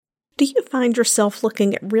Do you find yourself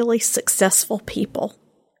looking at really successful people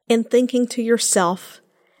and thinking to yourself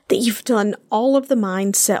that you've done all of the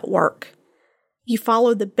mindset work? You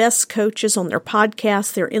follow the best coaches on their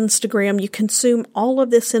podcast, their Instagram, you consume all of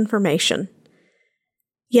this information.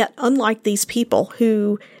 Yet, unlike these people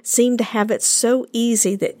who seem to have it so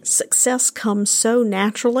easy that success comes so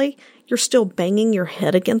naturally, you're still banging your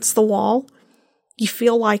head against the wall. You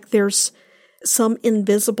feel like there's some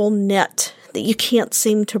invisible net that you can't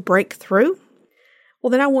seem to break through.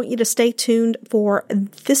 Well, then I want you to stay tuned for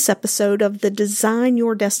this episode of the Design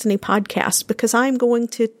Your Destiny podcast, because I'm going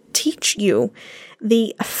to teach you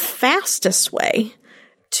the fastest way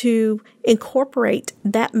to incorporate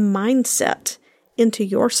that mindset into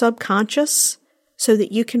your subconscious so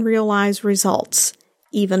that you can realize results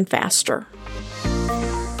even faster.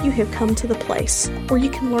 You have come to the place where you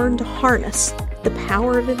can learn to harness the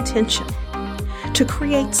power of intention, to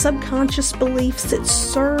create subconscious beliefs that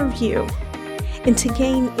serve you, and to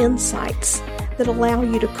gain insights that allow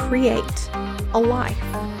you to create a life,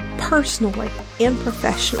 personally and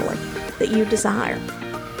professionally, that you desire.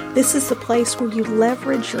 This is the place where you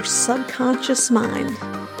leverage your subconscious mind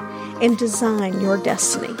and design your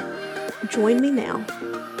destiny. Join me now,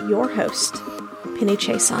 your host, Penny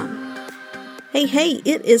Chason. Hey,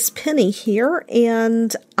 it is Penny here,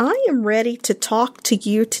 and I am ready to talk to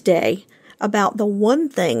you today about the one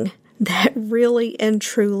thing that really and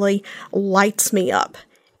truly lights me up.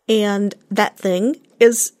 And that thing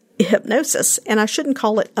is hypnosis. And I shouldn't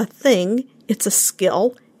call it a thing. It's a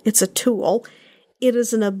skill. It's a tool. It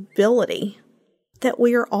is an ability that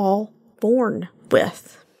we are all born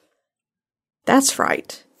with. That's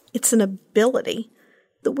right. It's an ability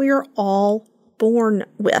that we are all born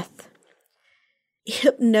with.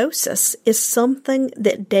 Hypnosis is something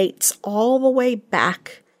that dates all the way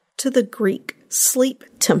back to the Greek sleep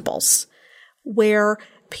temples, where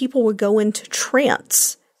people would go into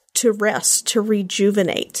trance to rest, to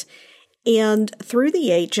rejuvenate. And through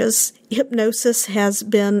the ages, hypnosis has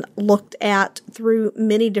been looked at through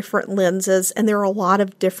many different lenses, and there are a lot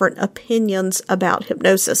of different opinions about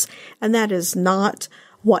hypnosis. And that is not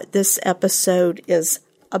what this episode is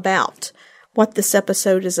about. What this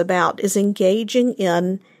episode is about is engaging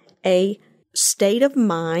in a state of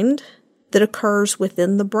mind that occurs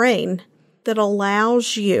within the brain that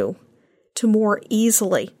allows you to more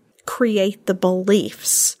easily create the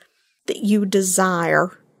beliefs that you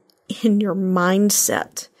desire in your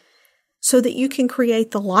mindset so that you can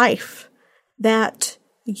create the life that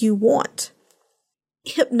you want.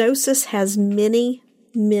 Hypnosis has many,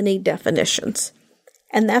 many definitions,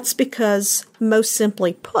 and that's because, most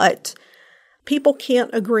simply put, people can't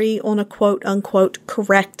agree on a quote-unquote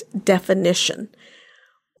correct definition.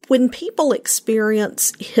 When people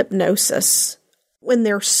experience hypnosis, when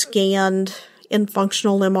they're scanned in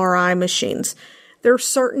functional MRI machines, there are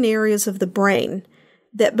certain areas of the brain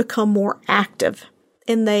that become more active,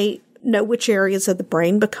 and they know which areas of the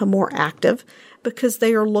brain become more active because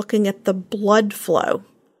they are looking at the blood flow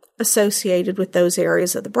associated with those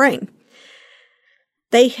areas of the brain.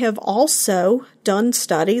 They have also done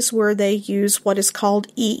studies where they use what is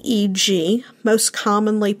called EEG. Most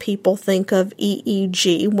commonly, people think of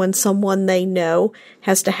EEG when someone they know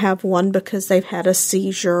has to have one because they've had a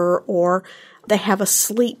seizure or they have a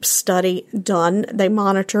sleep study done. They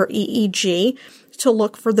monitor EEG to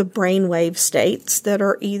look for the brainwave states that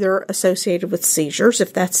are either associated with seizures,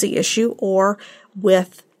 if that's the issue, or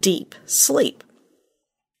with deep sleep.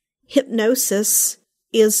 Hypnosis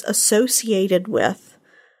is associated with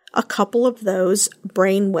a couple of those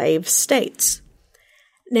brainwave states.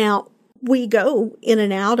 Now, we go in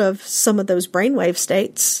and out of some of those brainwave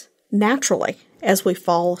states naturally as we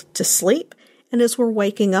fall to sleep and as we're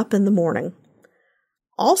waking up in the morning.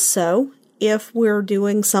 Also, if we're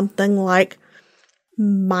doing something like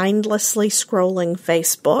mindlessly scrolling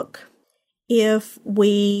Facebook, if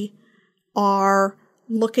we are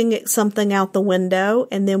looking at something out the window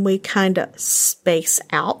and then we kind of space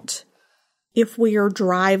out, if we are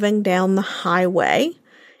driving down the highway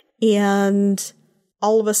and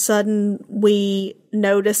all of a sudden we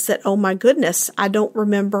notice that, oh my goodness, I don't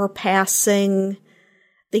remember passing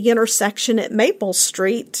the intersection at Maple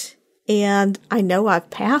Street, and I know I've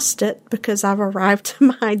passed it because I've arrived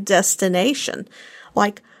to my destination.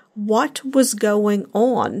 Like, what was going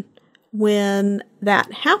on when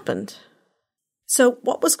that happened? So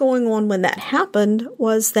what was going on when that happened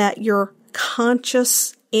was that your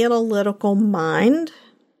conscious analytical mind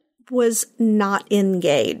was not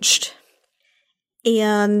engaged.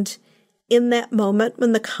 And in that moment,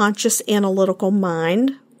 when the conscious analytical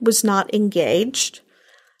mind was not engaged,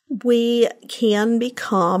 we can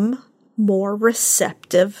become more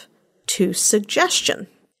receptive to suggestion.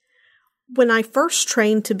 When I first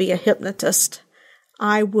trained to be a hypnotist,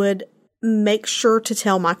 I would make sure to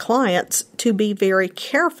tell my clients to be very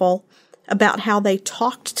careful about how they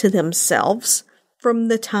talked to themselves from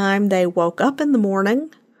the time they woke up in the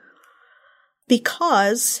morning,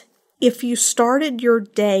 because if you started your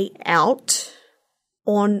day out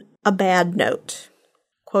on a bad note,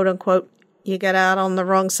 quote unquote, you got out on the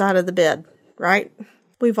wrong side of the bed, right?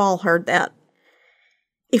 We've all heard that.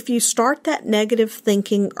 If you start that negative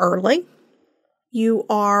thinking early, you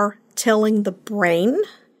are telling the brain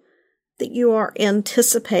that you are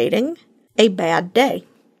anticipating a bad day.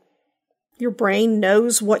 Your brain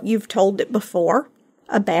knows what you've told it before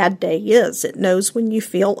a bad day is. It knows when you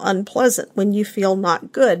feel unpleasant, when you feel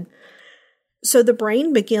not good. So the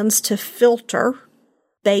brain begins to filter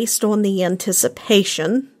based on the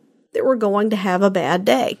anticipation that we're going to have a bad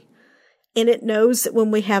day. And it knows that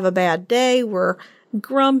when we have a bad day, we're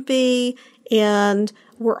grumpy and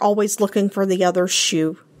we're always looking for the other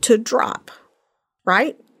shoe to drop,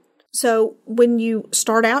 right? So when you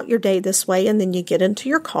start out your day this way and then you get into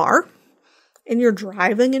your car and you're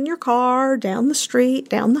driving in your car down the street,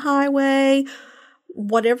 down the highway,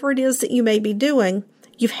 whatever it is that you may be doing,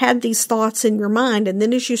 you've had these thoughts in your mind. And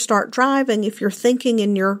then as you start driving, if you're thinking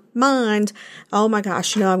in your mind, oh my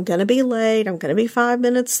gosh, I'm going to be late. I'm going to be 5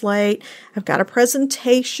 minutes late. I've got a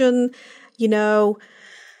presentation,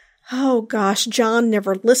 oh gosh, John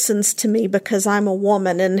never listens to me because I'm a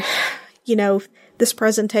woman. And, this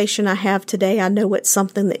presentation I have today, I know it's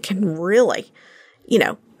something that can really,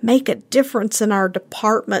 make a difference in our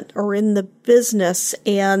department or in the business.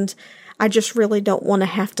 And I just really don't want to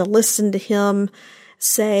have to listen to him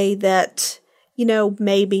say that,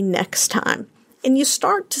 maybe next time. And you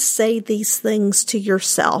start to say these things to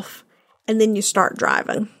yourself, and then you start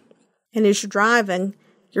driving. And as you're driving,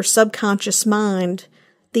 your subconscious mind,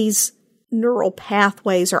 these neural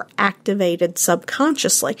pathways are activated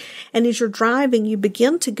subconsciously. And as you're driving, you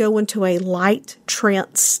begin to go into a light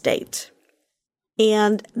trance state.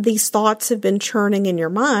 And these thoughts have been churning in your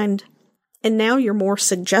mind, and now you're more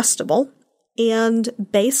suggestible. And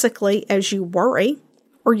basically, as you worry,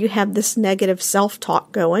 or you have this negative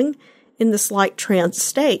self-talk going in this light trance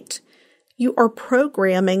state, you are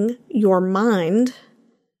programming your mind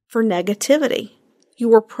for negativity.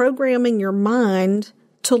 You are programming your mind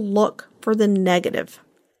to look for the negative.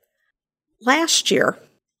 Last year,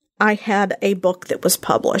 I had a book that was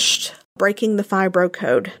published, Breaking the Fibro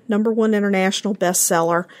Code, #1 international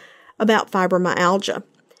bestseller about fibromyalgia.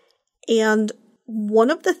 And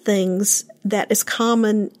one of the things that is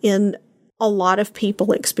common in a lot of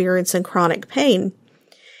people experiencing chronic pain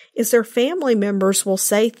is their family members will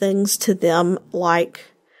say things to them like,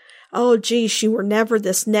 oh, geez, you were never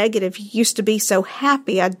this negative. You used to be so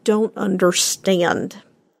happy. I don't understand.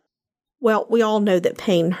 Well, we all know that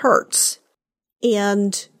pain hurts.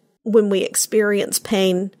 And when we experience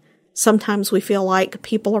pain, sometimes we feel like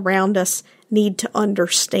people around us need to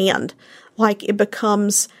understand. Like it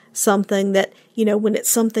becomes something that, when it's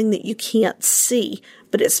something that you can't see,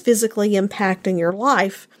 but it's physically impacting your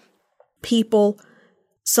life, people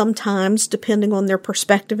sometimes, depending on their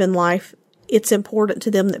perspective in life, it's important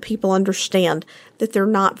to them that people understand that they're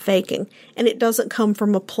not faking. And it doesn't come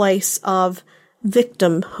from a place of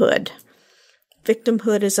victimhood.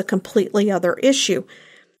 Victimhood is a completely other issue.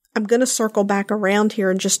 I'm going to circle back around here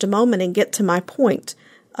in just a moment and get to my point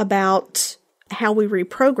about how we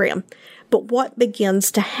reprogram. But what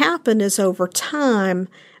begins to happen is over time,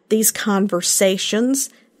 these conversations,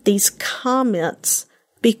 these comments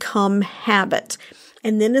become habit.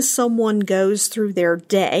 And then as someone goes through their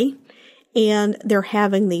day and they're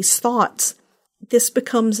having these thoughts, this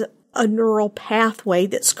becomes a neural pathway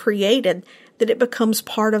that's created that it becomes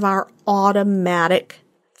part of our automatic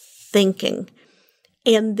thinking.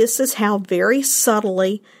 And this is how very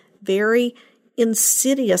subtly, very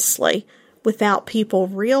insidiously, without people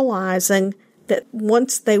realizing that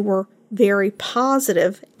once they were very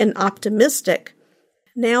positive and optimistic,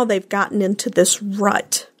 now they've gotten into this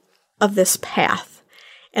rut of this path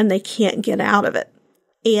and they can't get out of it.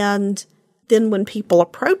 And then when people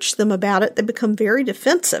approach them about it, they become very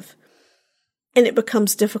defensive and it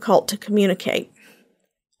becomes difficult to communicate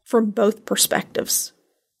from both perspectives.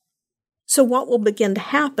 So what will begin to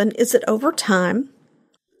happen is that over time,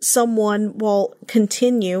 someone will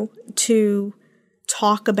continue to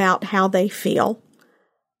talk about how they feel,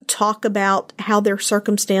 talk about how their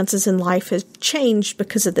circumstances in life have changed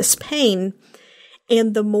because of this pain.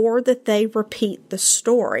 And the more that they repeat the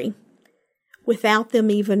story, without them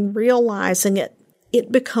even realizing it,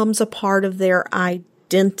 it becomes a part of their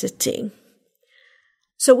identity.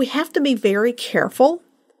 So we have to be very careful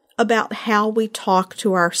about how we talk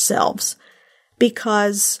to ourselves,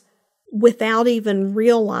 because without even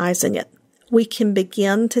realizing it, we can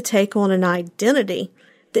begin to take on an identity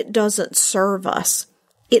that doesn't serve us.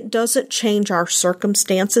 It doesn't change our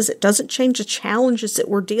circumstances. It doesn't change the challenges that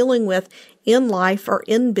we're dealing with in life or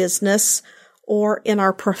in business or in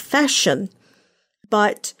our profession.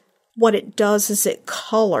 But what it does is it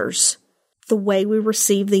colors the way we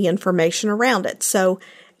receive the information around it. So,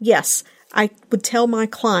 yes, I would tell my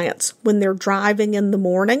clients when they're driving in the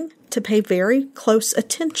morning to pay very close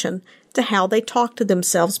attention to how they talk to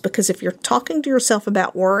themselves, because if you're talking to yourself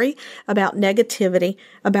about worry, about negativity,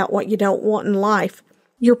 about what you don't want in life,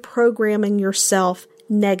 you're programming yourself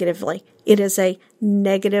negatively. It is a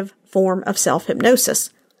negative form of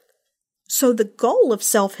self-hypnosis. So the goal of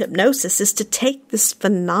self-hypnosis is to take this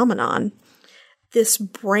phenomenon, this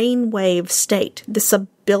brainwave state, this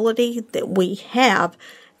ability that we have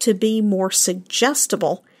to be more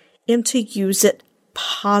suggestible, and to use it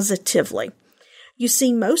positively. You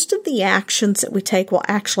see, most of the actions that we take, well,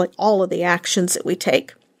 actually all of the actions that we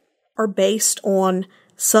take, are based on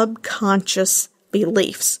subconscious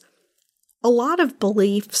beliefs. A lot of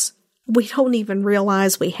beliefs we don't even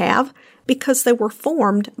realize we have because they were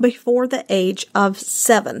formed before the age of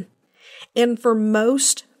 7. And for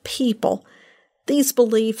most people, these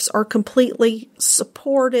beliefs are completely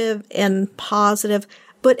supportive and positive,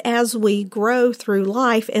 but as we grow through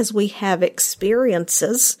life, as we have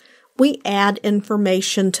experiences, we add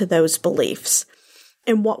information to those beliefs.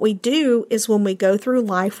 And what we do is when we go through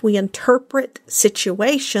life, we interpret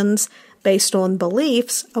situations based on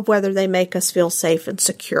beliefs of whether they make us feel safe and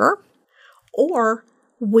secure, or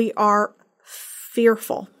we are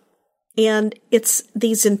fearful. And it's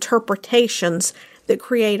these interpretations that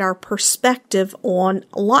create our perspective on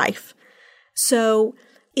life. So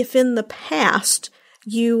if in the past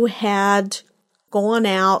you had gone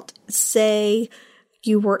out, say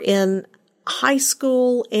you were in high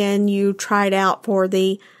school and you tried out for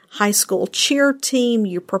the high school cheer team,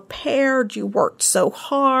 you prepared, you worked so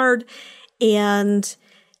hard, and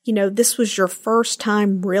this was your first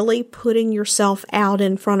time really putting yourself out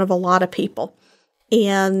in front of a lot of people.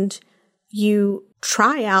 And you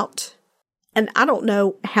try out, and I don't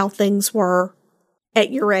know how things were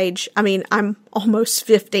at your age. I mean, I'm almost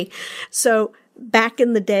 50. So back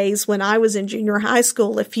in the days when I was in junior high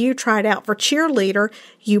school, if you tried out for cheerleader,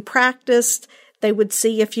 you practiced. They would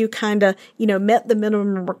see if you kind of, met the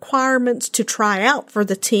minimum requirements to try out for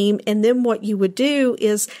the team. And then what you would do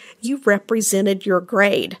is you represented your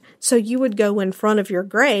grade. So you would go in front of your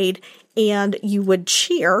grade and you would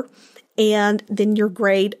cheer, and then your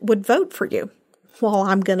grade would vote for you. Well,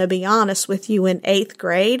 I'm going to be honest with you, in 8th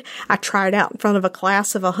grade, I tried out in front of a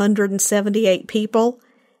class of 178 people,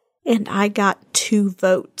 and I got 2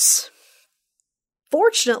 votes.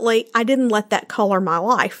 Fortunately, I didn't let that color my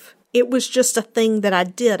life. It was just a thing that I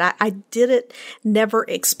did. I did it never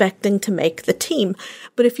expecting to make the team.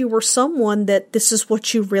 But if you were someone that this is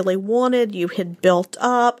what you really wanted, you had built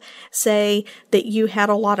up, say that you had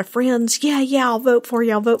a lot of friends, yeah, I'll vote for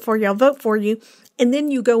you, I'll vote for you, I'll vote for you. And then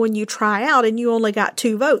you go and you try out and you only got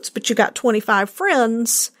 2 votes, but you got 25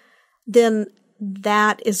 friends, then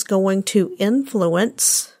that is going to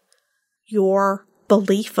influence your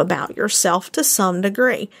belief about yourself to some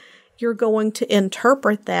degree. You're going to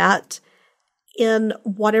interpret that in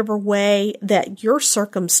whatever way that your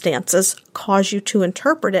circumstances cause you to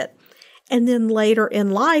interpret it. And then later in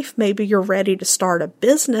life, maybe you're ready to start a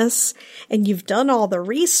business and you've done all the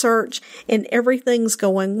research and everything's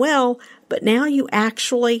going well, but now you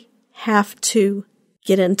actually have to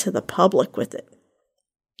get into the public with it.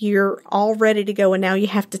 You're all ready to go and now you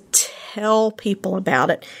have to tell people about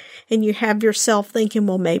it. And you have yourself thinking,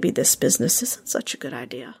 well, maybe this business isn't such a good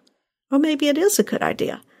idea. Or maybe it is a good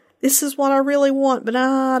idea. This is what I really want, but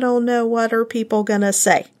I don't know what are people going to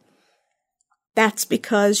say. That's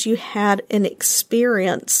because you had an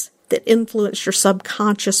experience that influenced your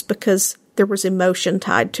subconscious because there was emotion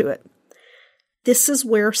tied to it. This is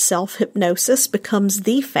where self-hypnosis becomes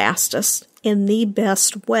the fastest and the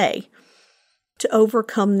best way to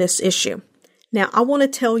overcome this issue. Now, I want to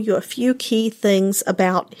tell you a few key things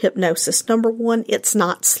about hypnosis. Number 1, it's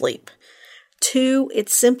not sleep. 2,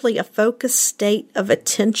 it's simply a focused state of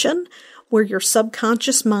attention where your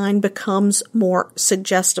subconscious mind becomes more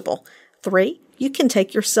suggestible. 3, you can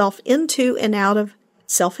take yourself into and out of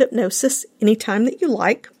self-hypnosis anytime that you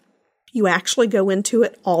like. You actually go into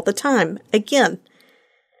it all the time. Again,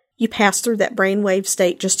 you pass through that brainwave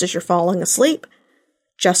state just as you're falling asleep,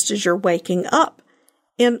 just as you're waking up,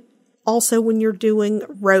 and also when you're doing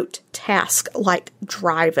rote tasks like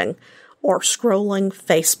driving or scrolling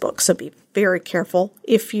Facebook. So be very careful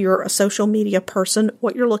if you're a social media person,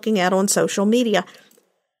 what you're looking at on social media,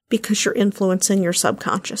 because you're influencing your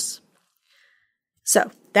subconscious.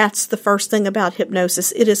 So that's the first thing about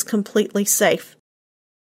hypnosis. It is completely safe.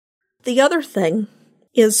 The other thing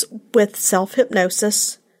is with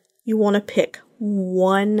self-hypnosis, you want to pick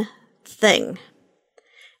one thing.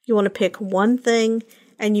 You want to pick one thing,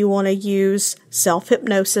 and you want to use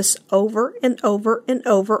self-hypnosis over and over and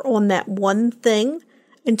over on that one thing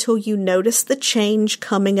until you notice the change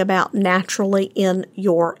coming about naturally in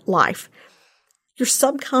your life. Your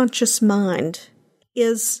subconscious mind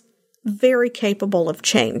is very capable of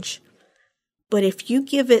change, but if you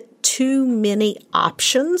give it too many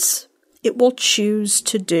options, it will choose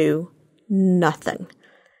to do nothing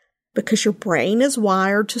because your brain is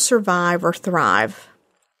wired to survive or thrive.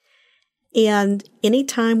 And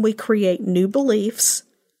anytime we create new beliefs,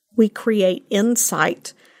 we create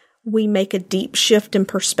insight, we make a deep shift in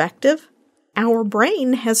perspective, our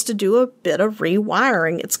brain has to do a bit of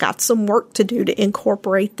rewiring. It's got some work to do to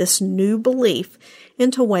incorporate this new belief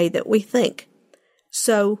into a way that we think.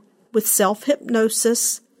 So with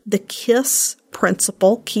self-hypnosis, the KISS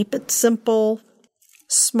principle, keep it simple,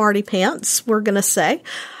 smarty pants, we're going to say,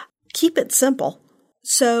 keep it simple.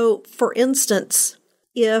 So for instance,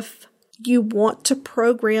 if you want to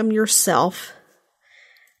program yourself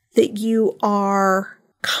that you are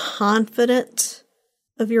confident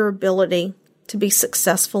of your ability to be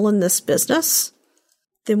successful in this business,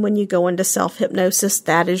 then when you go into self-hypnosis,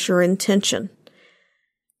 that is your intention.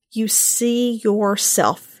 You see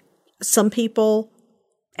yourself. Some people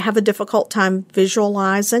have a difficult time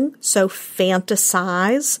visualizing, so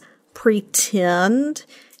fantasize, pretend,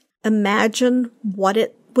 imagine what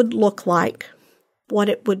it would look like, what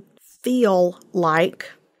it would feel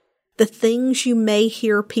like, the things you may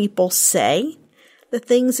hear people say, the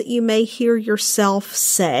things that you may hear yourself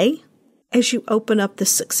say as you open up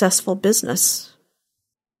this successful business.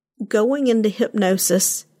 Going into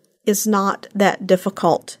hypnosis is not that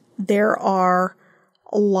difficult. There are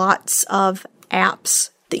lots of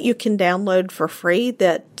apps that you can download for free.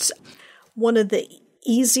 That one of the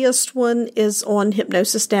easiest one is on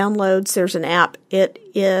Hypnosis Downloads. There's an app. It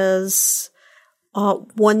is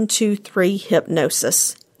 1-2-3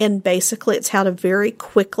 Hypnosis. And basically it's how to very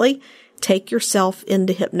quickly take yourself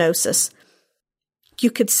into hypnosis.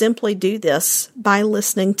 You could simply do this by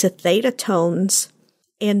listening to theta tones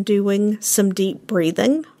and doing some deep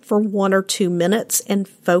breathing for 1 or 2 minutes and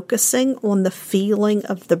focusing on the feeling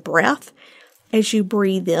of the breath as you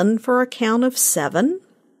breathe in for a count of 7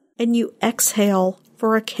 and you exhale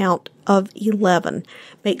for a count of 11.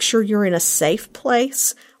 Make sure you're in a safe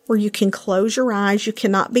place where you can close your eyes. You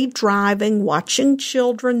cannot be driving, watching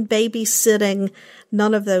children, babysitting,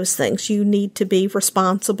 none of those things. You need to be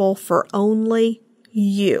responsible for only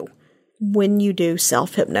you when you do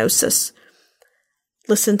self-hypnosis.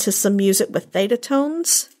 Listen to some music with theta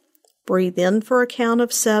tones. Breathe in for a count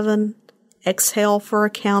of 7. Exhale for a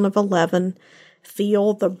count of 11.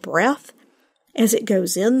 Feel the breath as it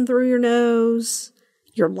goes in through your nose.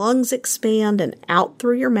 Your lungs expand and out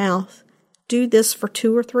through your mouth. Do this for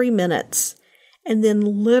 2 or 3 minutes. And then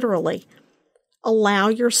literally allow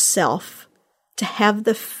yourself to have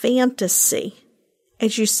the fantasy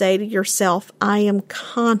as you say to yourself, I am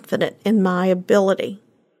confident in my ability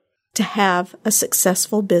to have a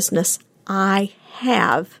successful business. I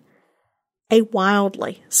have a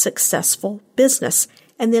wildly successful business.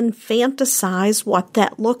 And then fantasize what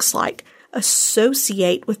that looks like.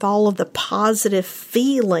 Associate with all of the positive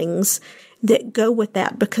feelings that go with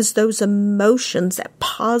that, because those emotions, that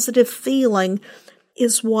positive feeling,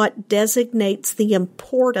 is what designates the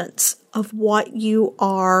importance of what you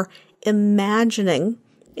are imagining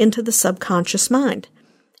into the subconscious mind.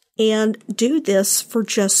 And do this for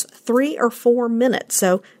just 3 or 4 minutes.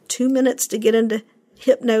 So 2 minutes to get into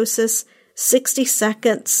hypnosis, 60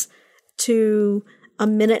 seconds to a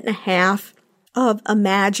minute and a half of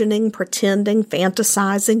imagining, pretending,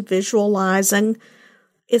 fantasizing, visualizing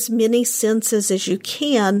as many senses as you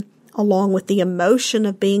can, along with the emotion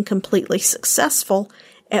of being completely successful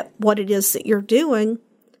at what it is that you're doing.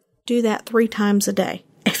 Do that 3 times a day.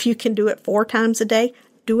 If you can do it 4 times a day,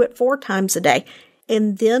 do it 4 times a day.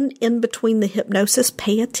 And then in between the hypnosis,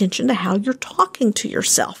 pay attention to how you're talking to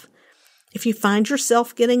yourself. If you find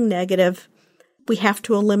yourself getting negative, we have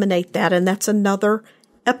to eliminate that. And that's another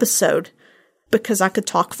episode, because I could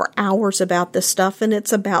talk for hours about this stuff, and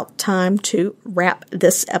it's about time to wrap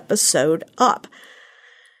this episode up.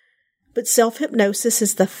 But self-hypnosis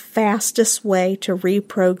is the fastest way to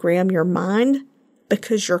reprogram your mind,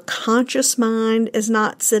 because your conscious mind is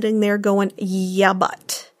not sitting there going, yeah,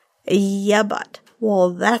 but Yeah, but.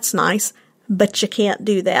 Well, that's nice, but you can't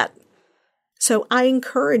do that. So I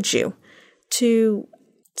encourage you to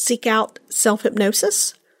seek out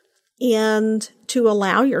self-hypnosis and to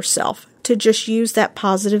allow yourself to just use that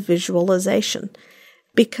positive visualization,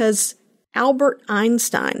 because Albert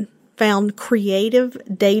Einstein found creative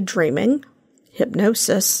daydreaming,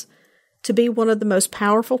 hypnosis, to be one of the most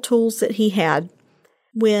powerful tools that he had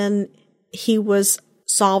when he was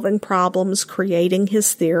solving problems, creating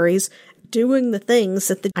his theories, doing the things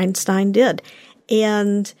that Einstein did.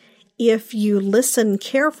 And if you listen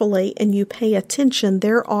carefully and you pay attention,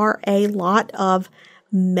 there are a lot of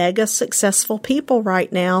mega successful people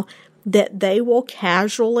right now that they will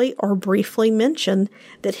casually or briefly mention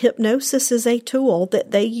that hypnosis is a tool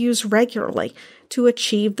that they use regularly to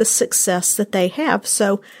achieve the success that they have.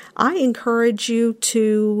 So I encourage you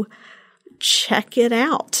to check it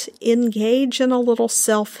out, engage in a little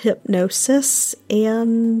self-hypnosis,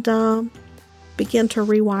 and begin to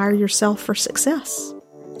rewire yourself for success.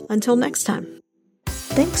 Until next time,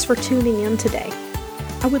 thanks for tuning in today.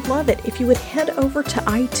 I would love it if you would head over to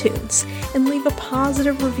iTunes and leave a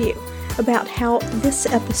positive review about how this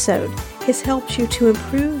episode has helped you to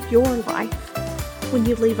improve your life. When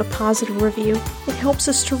you leave a positive review, it helps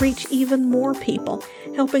us to reach even more people,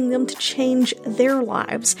 helping them to change their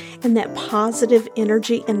lives, and that positive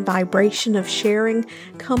energy and vibration of sharing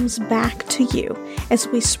comes back to you as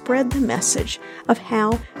we spread the message of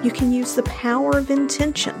how you can use the power of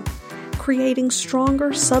intention, creating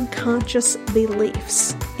stronger subconscious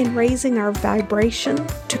beliefs, and raising our vibration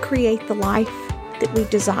to create the life that we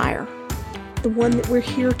desire, the one that we're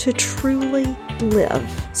here to truly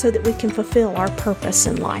live so that we can fulfill our purpose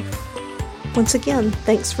in life. Once again,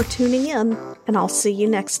 thanks for tuning in, and I'll see you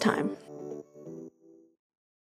next time.